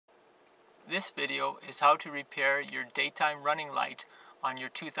This video is how to repair your daytime running light on your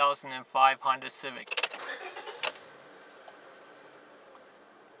 2005 Honda Civic.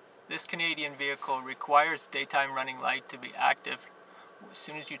 This Canadian vehicle requires daytime running light to be active as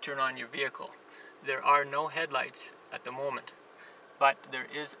soon as you turn on your vehicle. There are no headlights at the moment, but there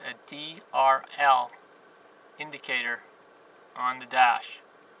is a DRL indicator on the dash.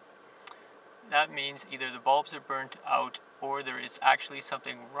 That means either the bulbs are burnt out or there is actually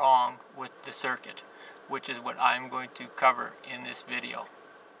something wrong with the circuit, which is what I'm going to cover in this video.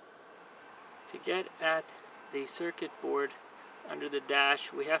 To get at the circuit board under the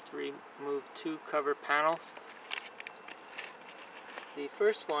dash, we have to remove two cover panels. The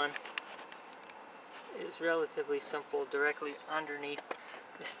first one is relatively simple, directly underneath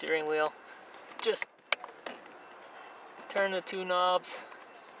the steering wheel. Just turn the two knobs,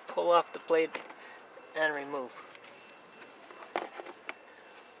 pull off the plate, and remove.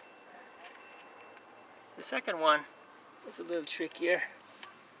 The second one is a little trickier.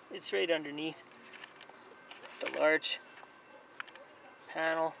 It's right underneath the large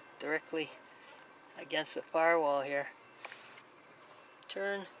panel, directly against the firewall here.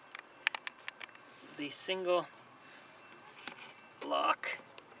 Turn the single lock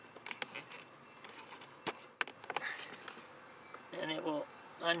and it will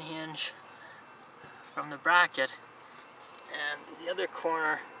unhinge from the bracket, and the other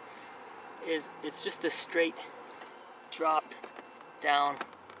corner it's just a straight drop down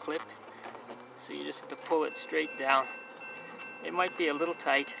clip, so you just have to pull it straight down. It might be a little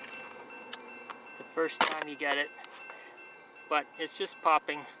tight the first time you get it, but it's just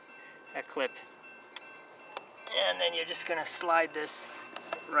popping a clip, and then you're just going to slide this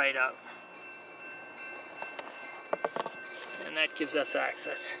right out, and that gives us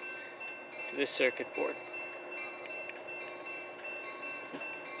access to the circuit board.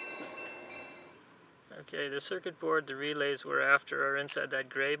 Okay, the circuit board, the relays we're after are inside that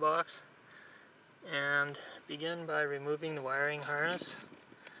gray box. And begin by removing the wiring harness.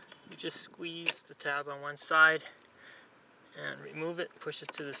 You just squeeze the tab on one side and remove it, push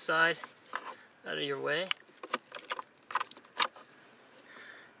it to the side out of your way.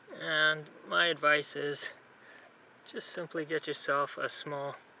 And my advice is just simply get yourself a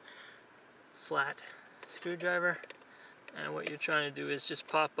small flat screwdriver, and what you're trying to do is just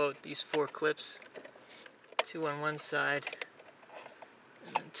pop out these four clips, two on one side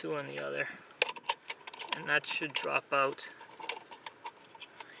and then two on the other, and that should drop out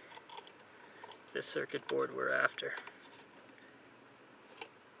the circuit board we're after.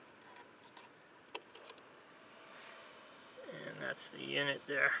 And that's the unit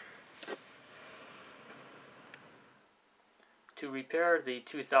there. To repair the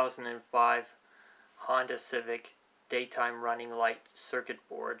 2005 Honda Civic daytime running light circuit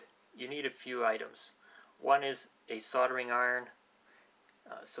board, you need a few items. One is a soldering iron,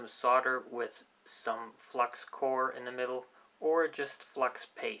 some solder with some flux core in the middle, or just flux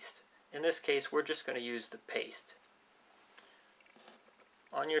paste. In this case, we're just going to use the paste.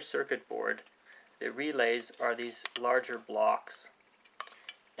 On your circuit board, the relays are these larger blocks,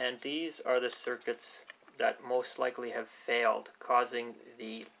 and these are the circuits that most likely have failed, causing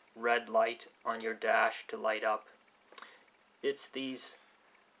the red light on your dash to light up. It's these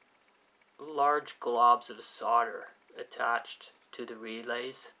large globs of solder attached to the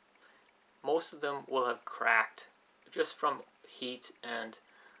relays. Most of them will have cracked just from heat and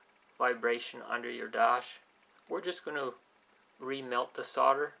vibration under your dash. We're just going to remelt the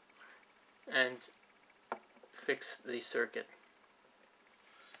solder and fix the circuit.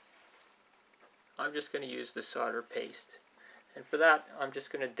 I'm just going to use the solder paste, and for that I'm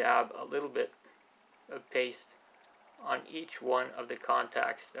just going to dab a little bit of paste on each one of the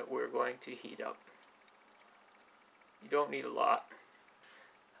contacts that we're going to heat up. You don't need a lot.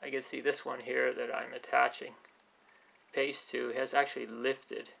 I can see this one here that I'm attaching paste to has actually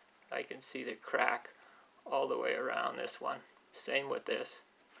lifted. I can see the crack all the way around this one. Same with this.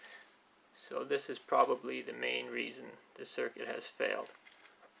 So this is probably the main reason the circuit has failed.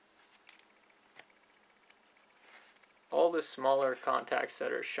 All the smaller contacts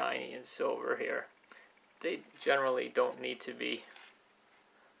that are shiny and silver here, they generally don't need to be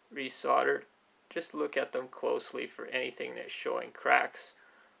resoldered. Just look at them closely for anything that's showing cracks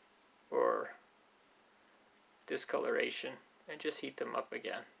or discoloration, and just heat them up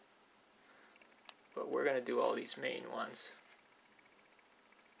again. But we're going to do all these main ones.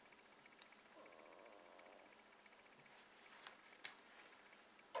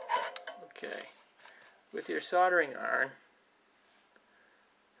 Okay, with your soldering iron,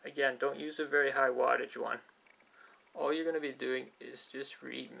 again, don't use a very high wattage one. all you're going to be doing is just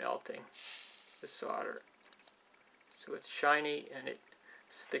re-melting the solder. So it's shiny and it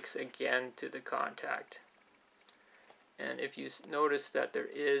sticks again to the contact. And if you notice that there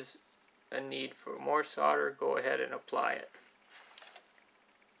is a need for more solder, go ahead and apply it.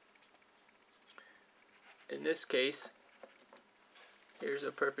 In this case, here's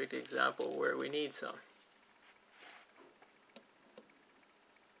a perfect example where we need some.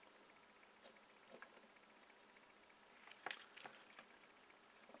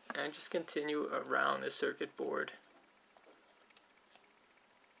 And just continue around the circuit board,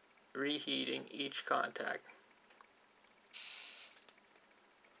 reheating each contact.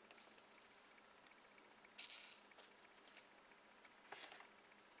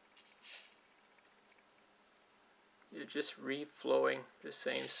 You're just reflowing the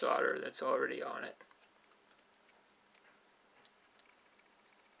same solder that's already on it.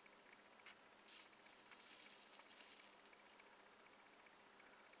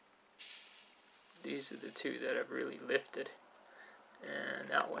 These are the two that have really lifted, and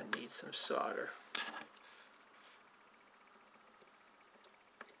that one needs some solder.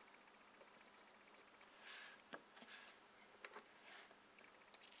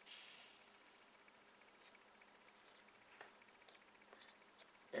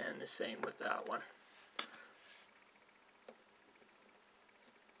 And the same with that one.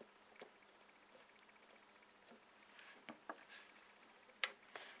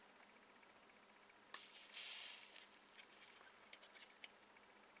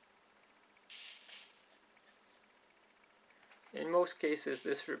 In most cases,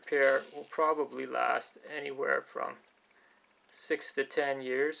 this repair will probably last anywhere from 6 to 10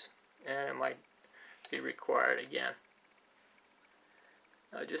 years, and it might be required again.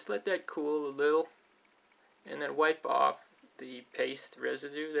 Now just let that cool a little, and then wipe off the paste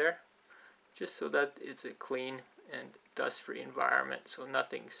residue there, just so that it's a clean and dust-free environment, so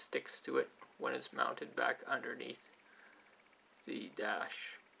nothing sticks to it when it's mounted back underneath the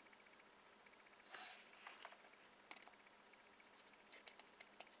dash.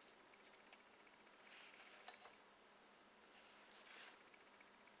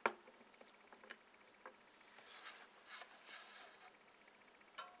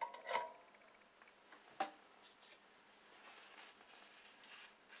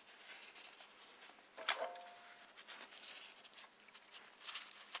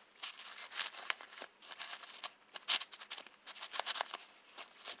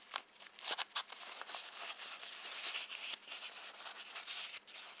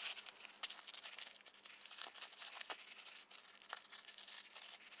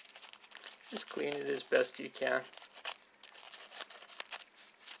 Just clean it as best you can.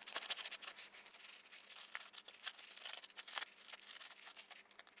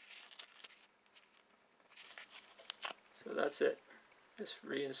 So that's it. Just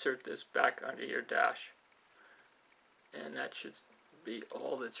reinsert this back under your dash, and that should be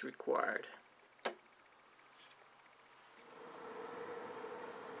all that's required.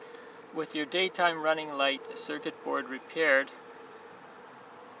 With your daytime running light circuit board repaired,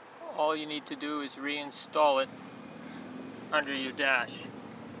 all you need to do is reinstall it under your dash.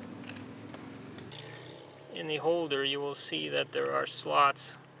 In the holder you will see that there are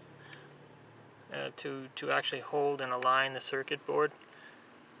slots to actually hold and align the circuit board,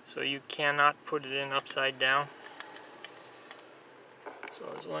 so you cannot put it in upside down. So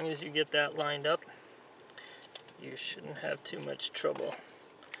as long as you get that lined up, you shouldn't have too much trouble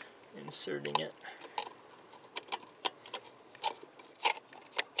inserting it.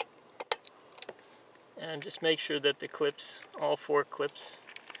 And just make sure that the clips, all 4 clips,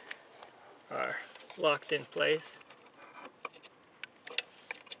 are locked in place.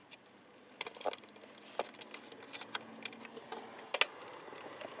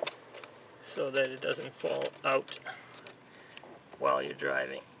 So that it doesn't fall out while you're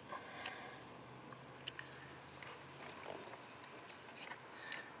driving.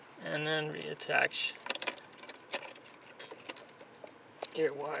 And then reattach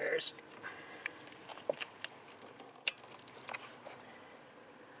your wires.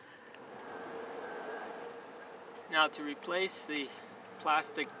 Now to replace the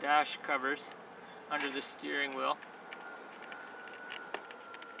plastic dash covers under the steering wheel,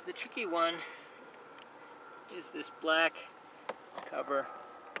 the tricky one is this black cover.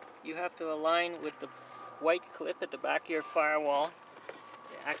 You have to align with the white clip at the back of your firewall,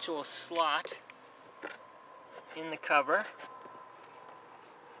 the actual slot in the cover.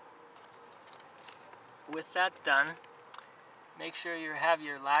 With that done, make sure you have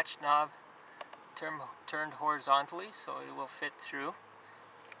your latch knob turned horizontally so it will fit through.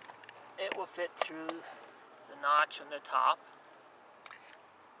 It will fit through the notch on the top.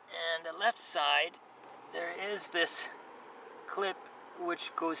 And the left side, there is this clip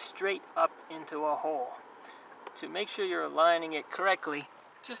which goes straight up into a hole. To make sure you're aligning it correctly,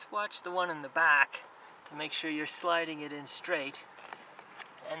 just watch the one in the back to make sure you're sliding it in straight.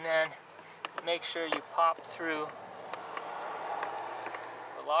 And then make sure you pop through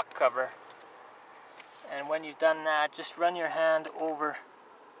the lock cover. And when you've done that, just run your hand over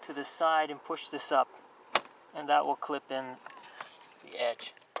to the side and push this up. And that will clip in the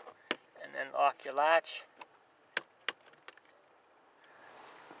edge. And then lock your latch.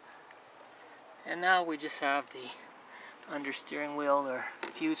 And now we just have the under steering wheel or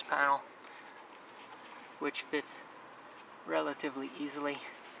fuse panel, which fits relatively easily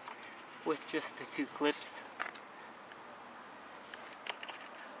with just the two clips.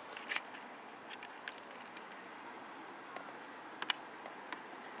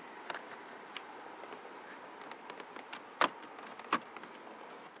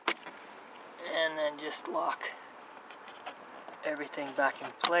 And then just lock everything back in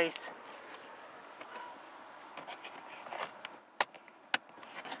place.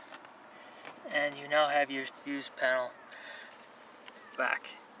 And you now have your fuse panel back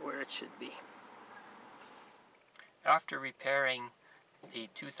where it should be. After repairing the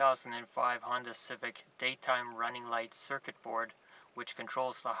 2005 Honda Civic daytime running light circuit board, which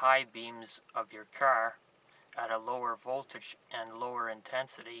controls the high beams of your car at a lower voltage and lower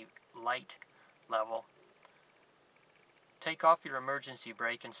intensity light level, take off your emergency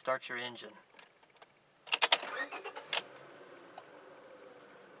brake and start your engine.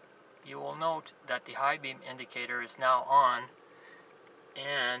 You will note that the high beam indicator is now on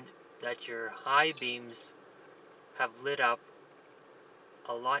and that your high beams have lit up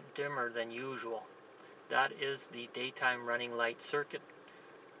a lot dimmer than usual. That is the daytime running light circuit.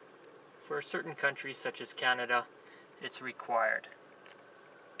 For certain countries such as Canada, it's required.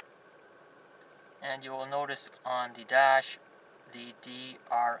 And you will notice on the dash, the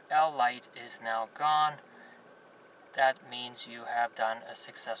DRL light is now gone. That means you have done a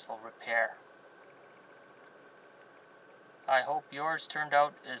successful repair. I hope yours turned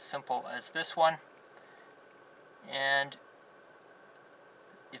out as simple as this one. And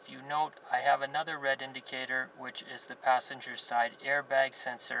if you note, I have another red indicator, which is the passenger side airbag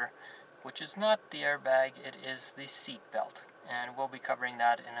sensor, which is not the airbag, it is the seat belt. And we'll be covering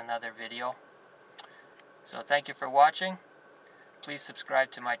that in another video. So thank you for watching. Please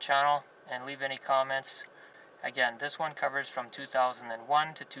subscribe to my channel and leave any comments. Again, this one covers from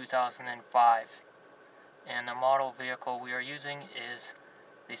 2001 to 2005. And the model vehicle we are using is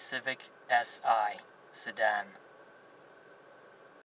the Civic Si sedan.